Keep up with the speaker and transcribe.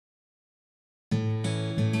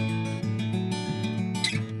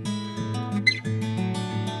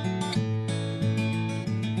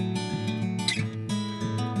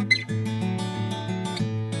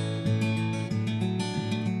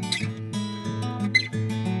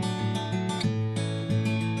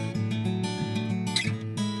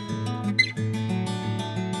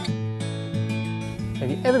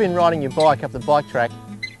Ever been riding your bike up the bike track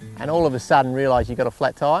and all of a sudden realise you've got a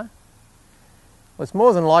flat tyre? Well, it's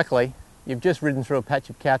more than likely you've just ridden through a patch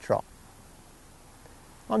of Caltrop.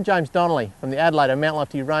 I'm James Donnelly from the Adelaide and Mount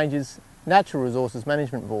Lofty Ranges Natural Resources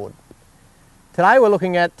Management Board. Today we're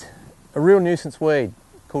looking at a real nuisance weed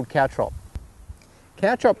called Caltrop.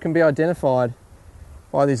 Caltrop can be identified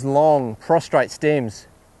by these long prostrate stems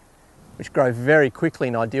which grow very quickly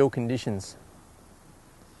in ideal conditions.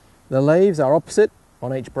 The leaves are opposite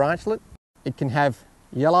on each branchlet. It can have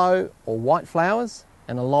yellow or white flowers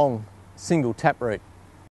and a long single taproot.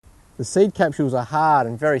 The seed capsules are hard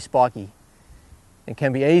and very spiky and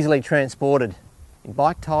can be easily transported in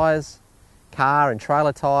bike tyres, car and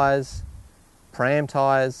trailer tyres, pram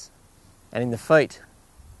tyres, and in the feet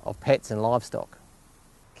of pets and livestock.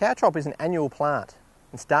 Caltrop is an annual plant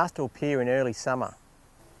and starts to appear in early summer.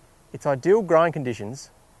 Its ideal growing conditions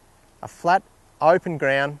are flat, open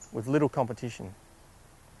ground with little competition.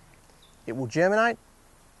 It will germinate,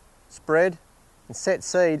 spread and set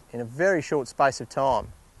seed in a very short space of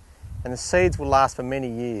time, and the seeds will last for many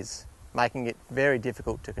years, making it very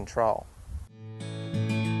difficult to control.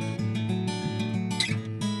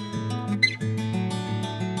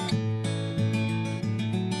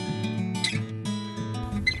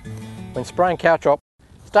 When spraying Caltrop,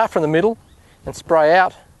 start from the middle and spray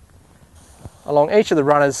out along each of the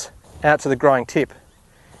runners out to the growing tip.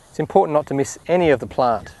 It's important not to miss any of the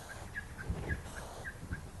plant.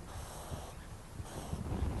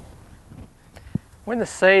 When the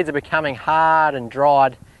seeds are becoming hard and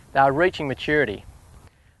dried, they are reaching maturity.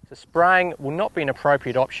 So spraying will not be an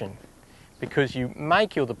appropriate option because you may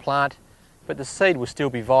kill the plant, but the seed will still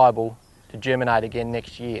be viable to germinate again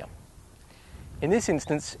next year. In this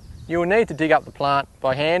instance, you will need to dig up the plant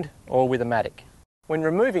by hand or with a mattock. When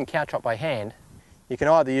removing Caltrop by hand, you can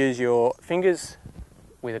either use your fingers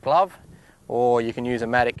with a glove or you can use a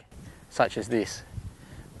mattock such as this.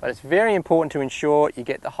 But it's very important to ensure you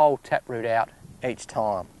get the whole taproot out each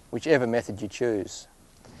time, whichever method you choose.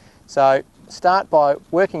 So start by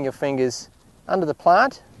working your fingers under the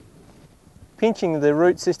plant, pinching the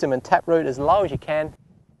root system and taproot as low as you can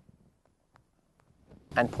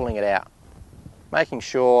and pulling it out, making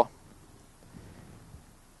sure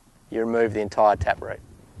you remove the entire taproot.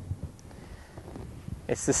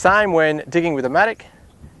 It's the same when digging with a mattock.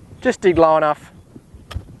 Just dig low enough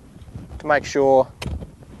to make sure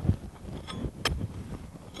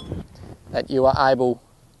that you are able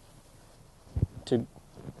to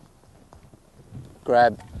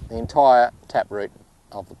grab the entire taproot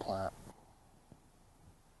of the plant.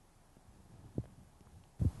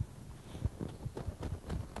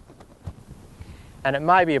 And it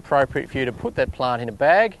may be appropriate for you to put that plant in a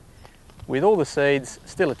bag with all the seeds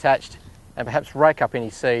still attached and perhaps rake up any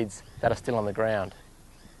seeds that are still on the ground.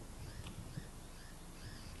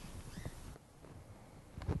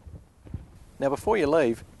 Now before you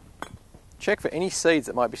leave, check for any seeds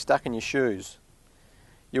that might be stuck in your shoes.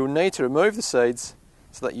 You will need to remove the seeds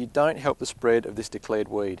so that you don't help the spread of this declared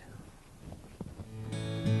weed.